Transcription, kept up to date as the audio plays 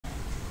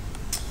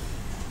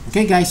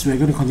Okay guys, we're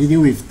going to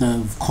continue with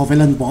the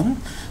covalent bond.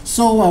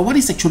 So what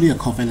is actually a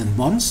covalent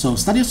bond? So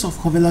studies of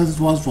covalent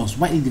bonds was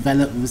widely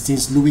developed ever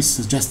since Lewis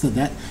suggested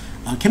that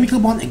a chemical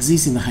bond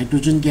exists in the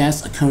hydrogen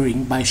gas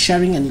occurring by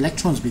sharing an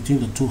electrons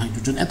between the two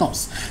hydrogen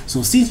atoms.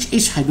 So since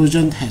each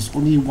hydrogen has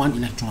only one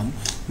electron,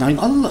 now in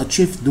order to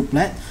achieve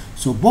duplet,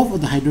 so both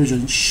of the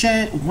hydrogens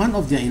share one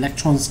of their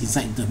electrons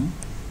inside them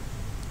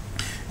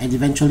and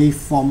eventually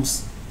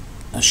forms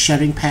a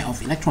sharing pair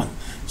of electron.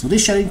 So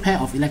this sharing pair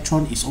of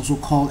electron is also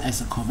called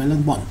as a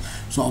covalent bond.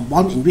 So a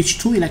bond in which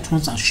two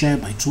electrons are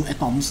shared by two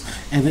atoms,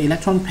 and the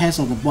electron pairs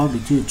of the bond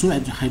between the two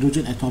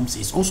hydrogen atoms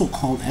is also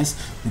called as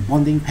the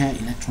bonding pair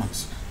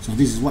electrons. So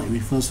this is what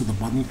refers to the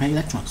bonding pair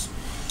electrons.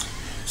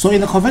 So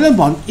in a covalent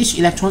bond, each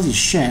electron is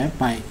shared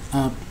by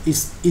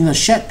in a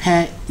shared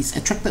pair is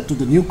attracted to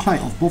the nuclei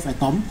of both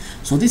atoms.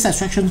 So this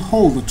attraction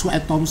holds the two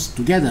atoms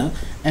together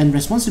and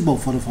responsible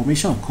for the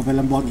formation of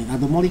covalent bond in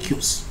other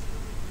molecules.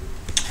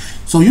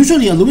 So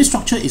usually a Lewis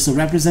structure is a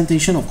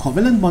representation of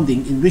covalent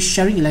bonding in which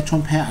sharing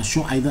electron pair are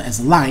shown either as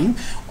a line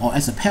or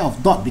as a pair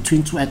of dots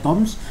between two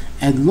atoms,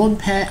 and lone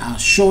pair are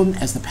shown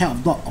as the pair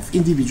of dots of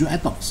individual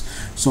atoms.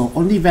 So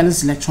only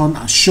valence electrons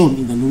are shown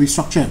in the Lewis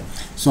structure.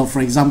 So for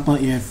example,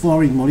 you have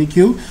fluorine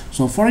molecule.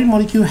 So fluorine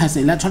molecule has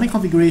the electronic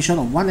configuration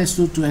of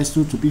 1s2,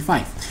 2s2,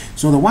 2p5.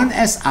 So the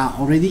 1s are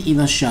already in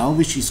a shell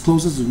which is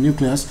closest to the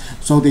nucleus,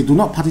 so they do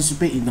not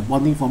participate in the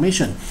bonding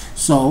formation.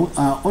 So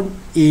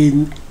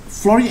in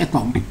fluorine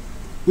atom,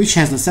 which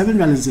has the 7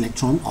 valence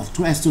electron of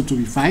 2s2 to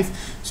p5,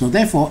 so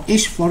therefore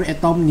each fluorine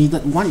atom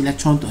needed one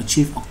electron to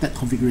achieve octet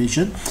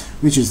configuration,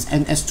 which is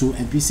ns2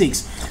 and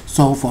p6.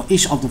 So for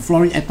each of the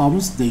fluorine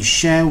atoms, they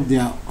share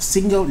their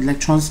single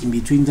electrons in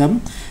between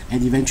them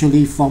and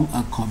eventually form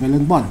a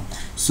covalent bond.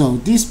 So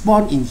this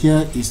bond in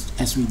here is,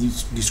 as we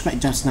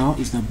described just now,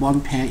 is the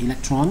bond pair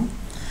electron,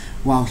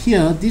 while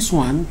here this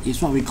one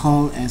is what we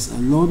call as a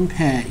lone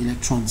pair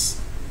electrons.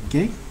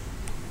 Okay.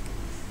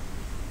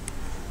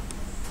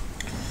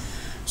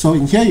 So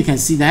in here you can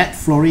see that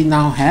fluorine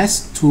now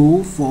has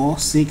 2, 4,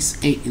 6,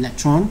 8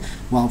 electron,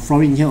 while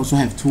fluorine here also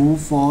have 2,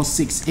 4,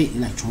 6, 8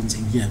 electrons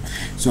in here.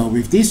 So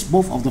with this,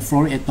 both of the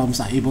fluorine atoms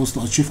are able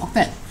to achieve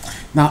octet.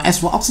 Now as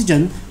for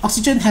oxygen,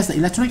 oxygen has the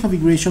electronic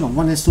configuration of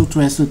 1s2,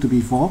 2s2 to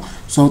p4.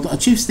 So to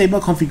achieve stable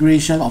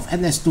configuration of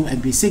ns2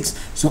 and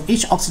p6, so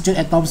each oxygen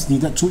atoms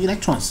needed 2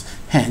 electrons.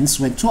 Hence,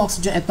 when two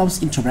oxygen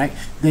atoms interact,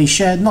 they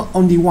share not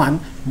only one,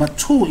 but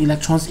 2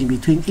 electrons in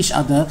between each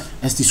other,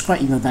 as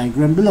described in the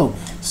diagram below.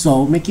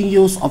 So making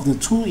use of the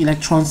 2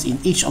 electrons in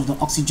each of the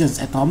oxygen's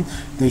atom,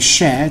 they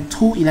share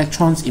 2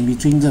 electrons in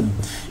between them.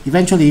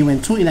 Eventually,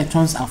 when 2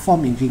 electrons are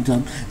formed in between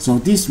them, so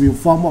this will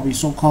form what we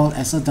so call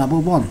as a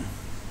double bond.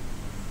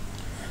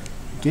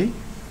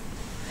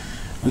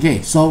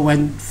 Okay, so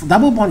when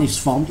double bond is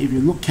formed, if you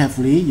look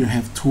carefully, you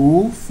have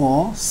 2,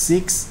 4,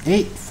 6,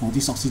 8 for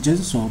this oxygen,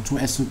 so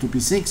 2s2 to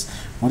p6.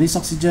 For this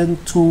oxygen,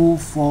 2,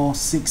 4,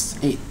 6,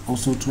 8,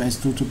 also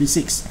 2s2 to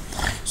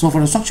p6. So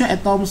for the structure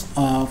atoms,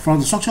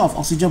 from the structure of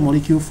oxygen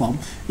molecule form,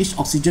 each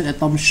oxygen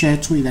atom share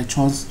 2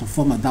 electrons to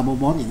form a double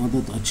bond in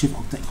order to achieve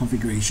octet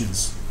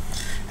configurations.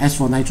 As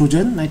for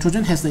nitrogen,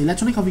 nitrogen has the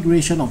electronic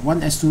configuration of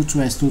 1s2,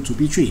 2s2 to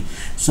p3.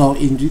 So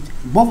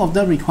both of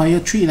them require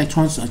 3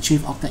 electrons to achieve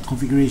octet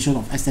configuration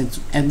of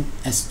ns2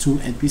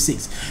 and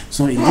p6.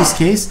 So in this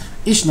case,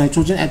 each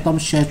nitrogen atom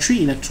share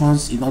 3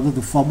 electrons in order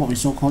to form what we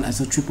so call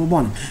as a triple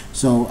bond.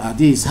 So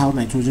this is how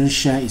nitrogen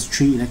share its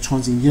 3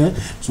 electrons in here.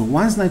 So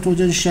once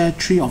nitrogen share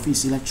 3 of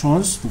its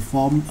electrons to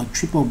form a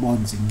triple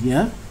bond in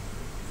here.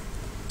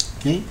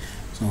 Okay,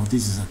 so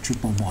this is a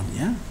triple bond,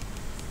 yeah.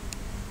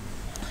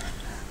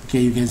 Okay,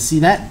 you can see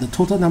that the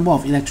total number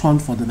of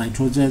electrons for the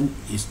nitrogen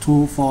is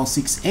 2, 4,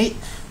 6, 8.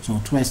 So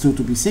 2s2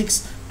 to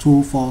p6,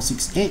 2, 4,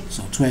 6, 8.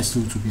 So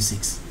 2s2 to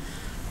p6.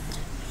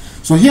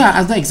 So here are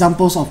other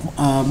examples of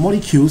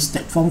molecules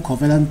that form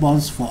covalent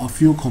bonds for a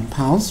few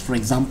compounds. For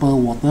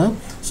example, water.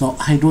 So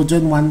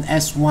hydrogen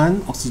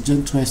 1s1,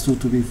 oxygen 2s2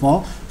 to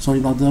p4. So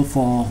in order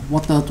for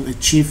water to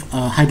achieve,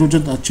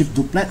 hydrogen to achieve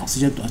duplet,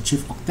 oxygen to achieve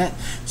octet,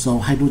 so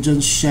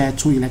hydrogen share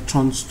 2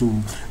 electrons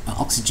to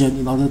oxygen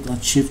in order to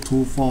achieve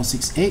 2, 4,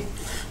 6, 8.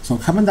 So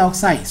carbon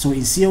dioxide, so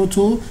in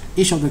CO2,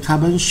 each of the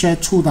carbons share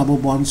 2 double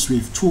bonds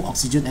with 2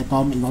 oxygen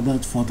atoms in order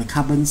for the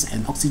carbons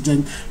and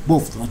oxygen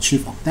both to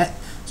achieve octet.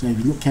 So if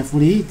you look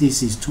carefully,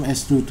 this is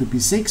 2s2 to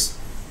p6,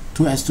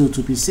 2s2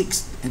 to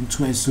p6, and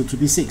 2s2 to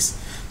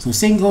p6. So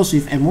same goes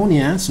with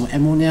ammonia. So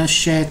ammonia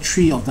share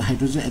 3 of the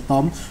hydrogen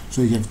atom.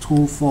 So you have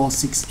 2, 4,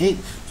 6, 8.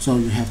 So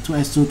you have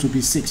 2s2 to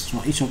p6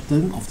 for each of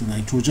them of the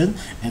nitrogen,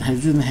 and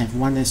hydrogen have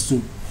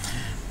 1s2.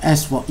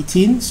 As for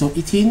ethene, so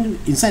ethene,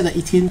 inside the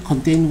ethene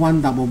contain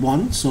 1 double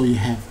bond. So you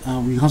have,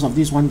 because of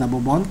this 1 double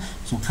bond,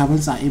 so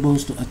carbons are able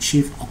to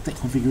achieve octet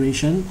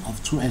configuration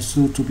of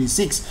 2s2 to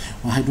p6,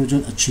 while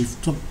hydrogen achieve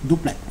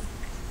duplet.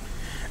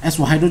 As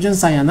for hydrogen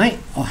cyanide,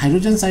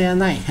 hydrogen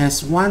cyanide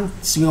has 1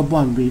 single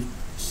bond with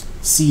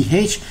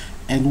CH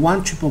and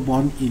 1 triple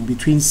bond in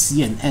between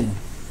C and N.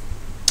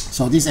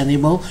 So this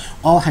enables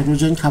all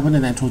hydrogen, carbon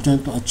and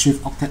nitrogen to achieve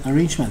octet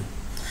arrangement.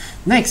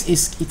 Next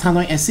is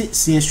ethanoic acid,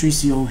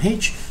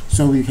 CH3COH.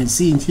 So you can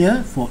see in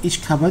here, for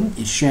each carbon,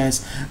 it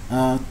shares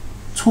one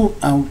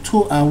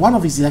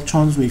of its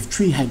electrons with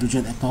 3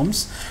 hydrogen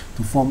atoms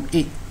to form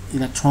 8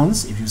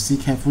 electrons, if you see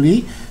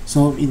carefully.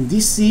 So in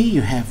this C,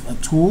 you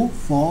have 2,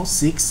 4,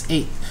 6,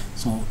 8.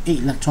 So 8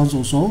 electrons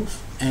also.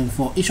 And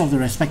for each of the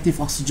respective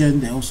oxygen,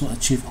 they also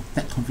achieve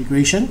octet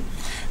configuration.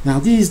 Now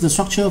this is the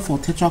structure for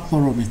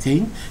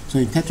tetrachloromethane. So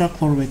in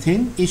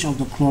tetrachloromethane, each of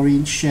the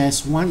chlorine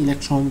shares 1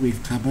 electron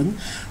with carbon,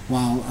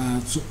 while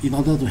in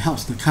order to help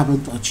the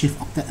carbon to achieve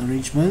octet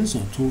arrangement,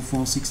 so 2,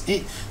 4, 6,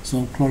 8.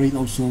 So chlorine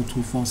also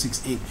 2, 4,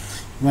 6, 8.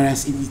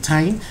 Whereas in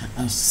ethane,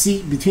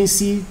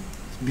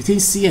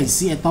 between C and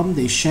C atom,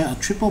 they share a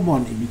triple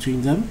bond in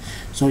between them,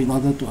 so in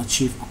order to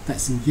achieve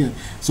octets in here.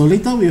 So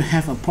later we'll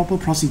have a proper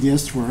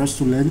procedures for us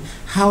to learn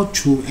how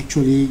to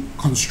actually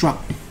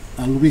construct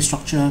a Lewis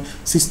structure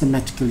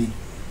systematically.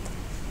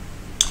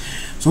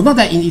 So note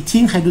that in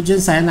ethene, hydrogen,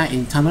 cyanide,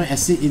 and ethanoic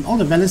acid, in all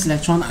the valence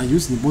electrons are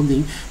used in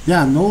bonding, there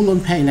are no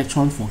lone pair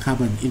electrons for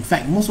carbon. In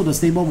fact, most of the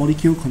stable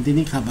molecule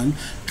containing carbon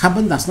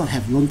does not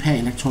have lone pair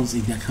electrons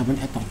in their carbon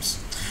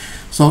atoms.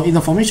 So in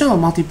the formation of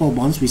multiple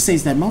bonds, we say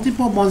that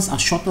multiple bonds are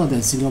shorter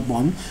than single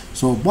bond.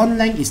 So bond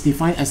length is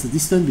defined as the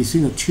distance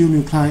between the 2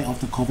 nuclei of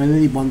the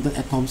covalently bonded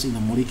atoms in a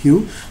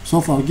molecule.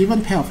 So for a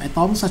given pair of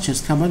atoms such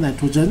as carbon and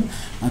nitrogen,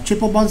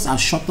 triple bonds are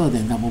shorter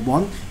than double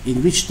bond,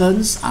 in which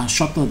terms are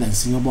shorter than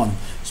single bond.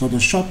 So the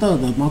shorter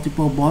the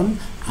multiple bond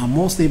are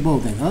more stable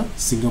than a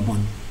single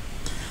bond.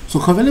 So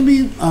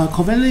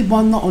covalently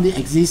bond not only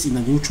exists in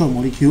a neutral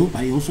molecule,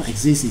 but it also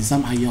exists in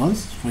some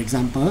ions. For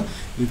example,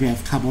 if you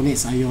have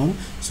carbonates ion,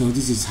 so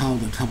this is how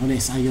the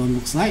carbonates ion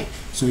looks like.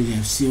 So you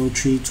have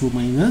CO3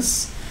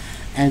 2-,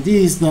 and this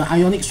is the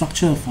ionic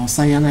structure for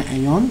cyanide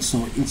ion.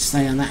 So each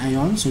cyanide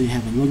ion, so you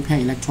have a lone pair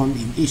electron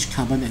in each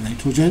carbon and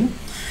nitrogen.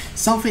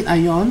 Sulfate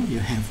ion, you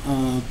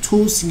have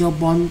 2 single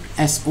bond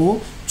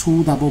SO,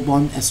 2 double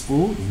bond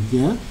SO in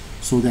here,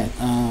 so that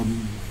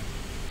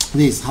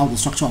this is how the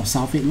structure of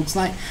sulfate looks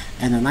like.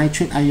 And the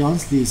nitrate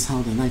ions, this is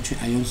how the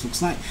nitrate ions looks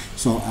like.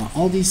 So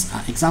all these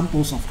are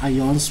examples of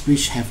ions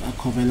which have a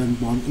covalent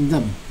bond in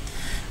them.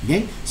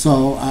 Okay,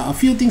 so a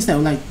few things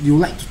that you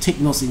like to take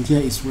notes in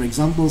here is, for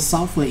example,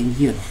 sulfur in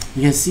here.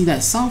 You can see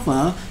that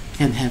sulfur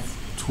can have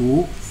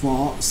 2,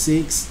 4,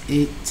 6,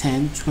 8,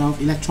 10,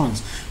 12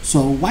 electrons.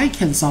 So why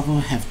can sulfur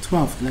have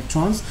 12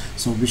 electrons?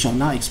 So we shall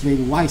now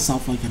explain why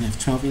sulfur can have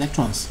 12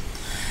 electrons.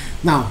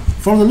 Now,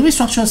 from the Lewis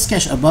structure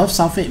sketch above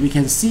sulfate, we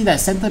can see that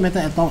center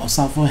metal atom of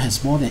sulfur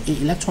has more than 8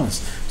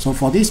 electrons. So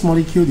for this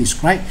molecule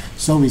described,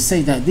 so we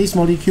say that this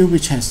molecule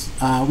which has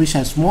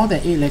more than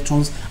 8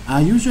 electrons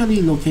are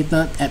usually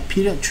located at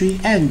period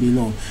 3 and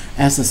below,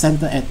 as the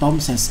center atom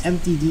has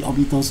empty d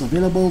orbitals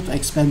available to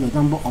expand the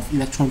number of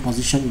electron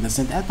position in the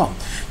center atom.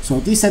 So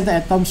these center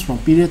atoms from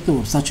period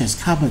 2, such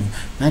as carbon,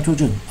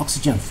 nitrogen,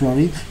 oxygen,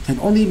 fluorine, can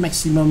only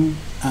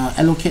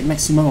allocate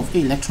maximum of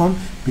 8 electrons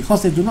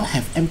because they do not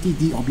have empty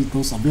d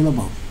orbitals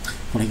available.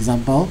 For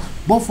example,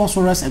 both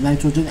phosphorus and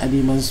nitrogen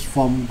elements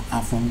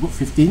are from group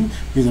 15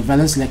 with a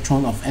valence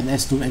electron of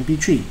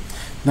ns2np3.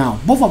 Now,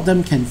 both of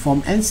them can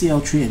form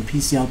NCl3 and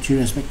PCl3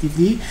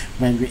 respectively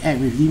when we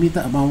add with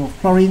limited amount of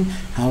chlorine.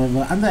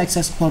 However, under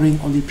excess chlorine,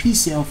 only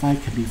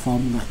PCl5 can be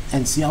formed, not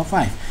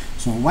NCl5.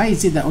 So why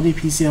is it that only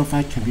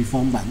PCl5 can be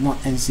formed but not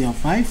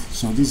NCl5?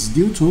 So this is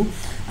due to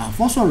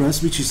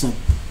phosphorus, which is a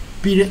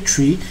period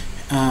 3,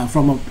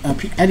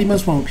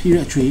 elements from a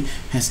period 3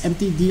 has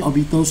empty d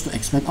orbitals to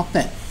expand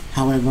octet.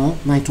 However,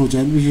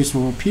 nitrogen, which is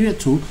from a period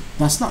 2,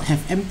 does not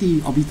have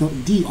empty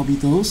d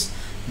orbitals,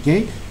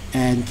 okay,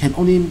 and can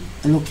only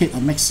allocate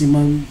a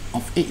maximum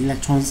of 8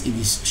 electrons in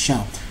its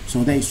shell.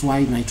 So that is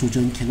why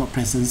nitrogen cannot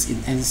present in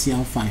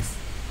NCl5.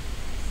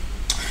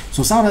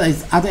 So some of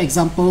the other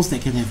examples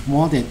that can have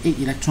more than 8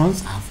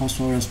 electrons are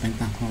phosphorus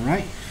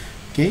pentachloride,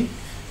 okay,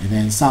 and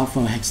then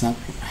sulfur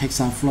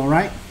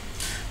hexafluoride,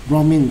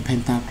 bromine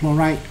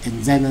pentachloride,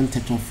 and xenon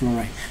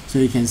tetrafluoride. So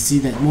you can see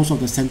that most of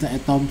the center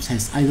atoms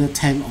has either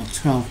 10 or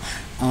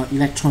 12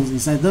 electrons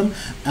inside them,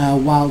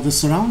 while the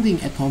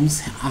surrounding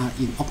atoms are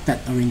in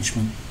octet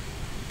arrangement.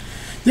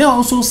 There are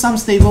also some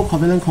stable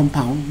covalent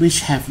compounds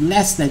which have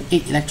less than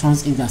 8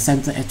 electrons in their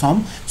center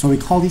atom, so we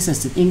call this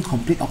as an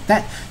incomplete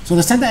octet. So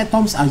the center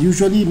atoms are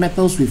usually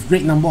metals with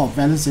great number of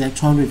valence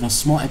electrons with a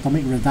small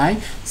atomic radii,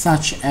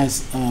 such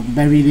as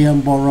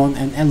beryllium, boron,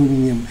 and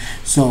aluminium.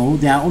 So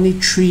there are only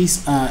 3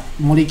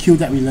 molecules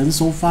that we learned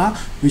so far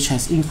which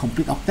has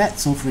incomplete octet.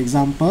 So for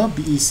example,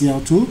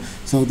 BeCl2,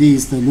 so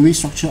this is the Lewis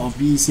structure of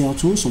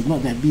BeCl2, so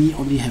note that B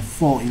only have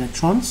 4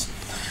 electrons.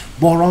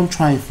 Boron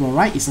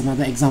trifluoride is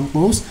another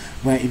example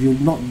where if you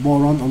note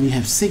boron only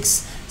have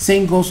 6.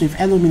 Same goes with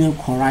aluminium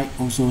chloride,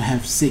 also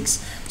have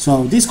 6.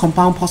 So this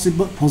compound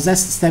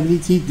possess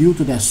stability due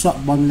to their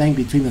short bond length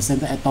between the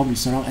center atom and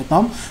surround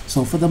atom.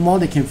 So furthermore,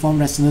 they can form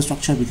resonance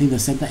structure between the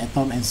center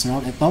atom and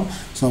surround atom,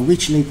 so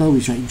which later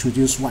we shall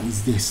introduce what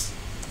is this.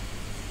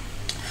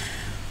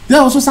 There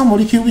are also some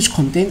molecules which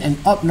contain an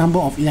odd number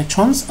of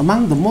electrons.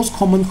 Among the most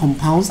common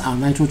compounds are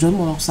nitrogen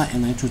monoxide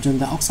and nitrogen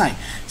dioxide.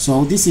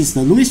 So this is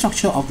the Lewis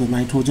structure of the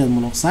nitrogen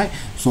monoxide,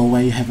 so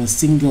where you have a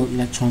single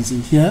electrons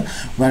in here,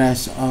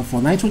 whereas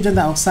for nitrogen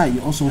dioxide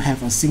you also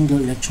have a single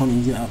electron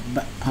in here,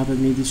 but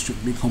pardon me, this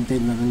should be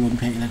contain another lone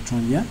pair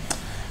electron here.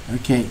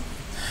 Okay,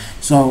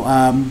 so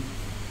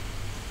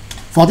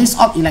for these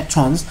odd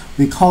electrons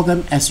we call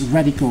them as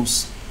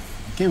radicals.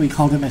 Okay, we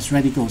call them as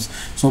radicals.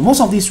 So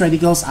most of these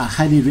radicals are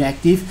highly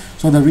reactive.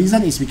 So the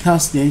reason is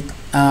because that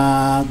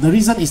there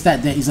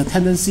is a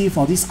tendency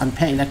for this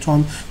unpaired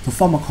electron to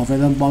form a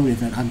covalent bond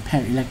with an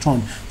unpaired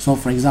electron. So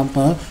for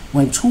example,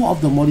 when two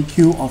of the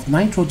molecule of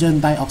nitrogen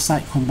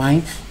dioxide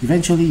combine,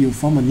 eventually you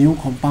form a new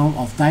compound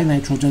of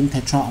dinitrogen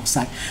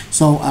tetraoxide.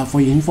 So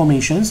for your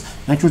information,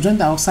 nitrogen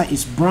dioxide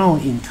is brown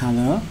in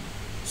color.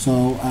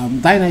 So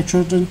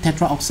dinitrogen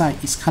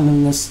tetraoxide is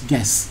colorless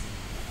gas.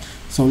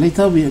 So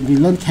later we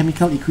learn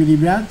chemical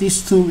equilibria.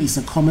 This too is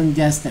a common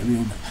gas that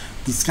we'll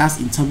discuss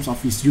in terms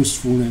of its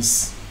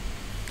usefulness.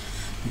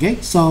 Okay,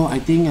 so I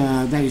think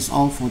that is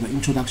all for the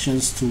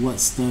introductions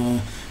towards the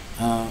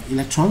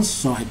electrons.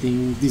 So I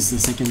think this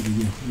is the second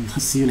video. We'll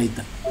see you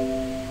later.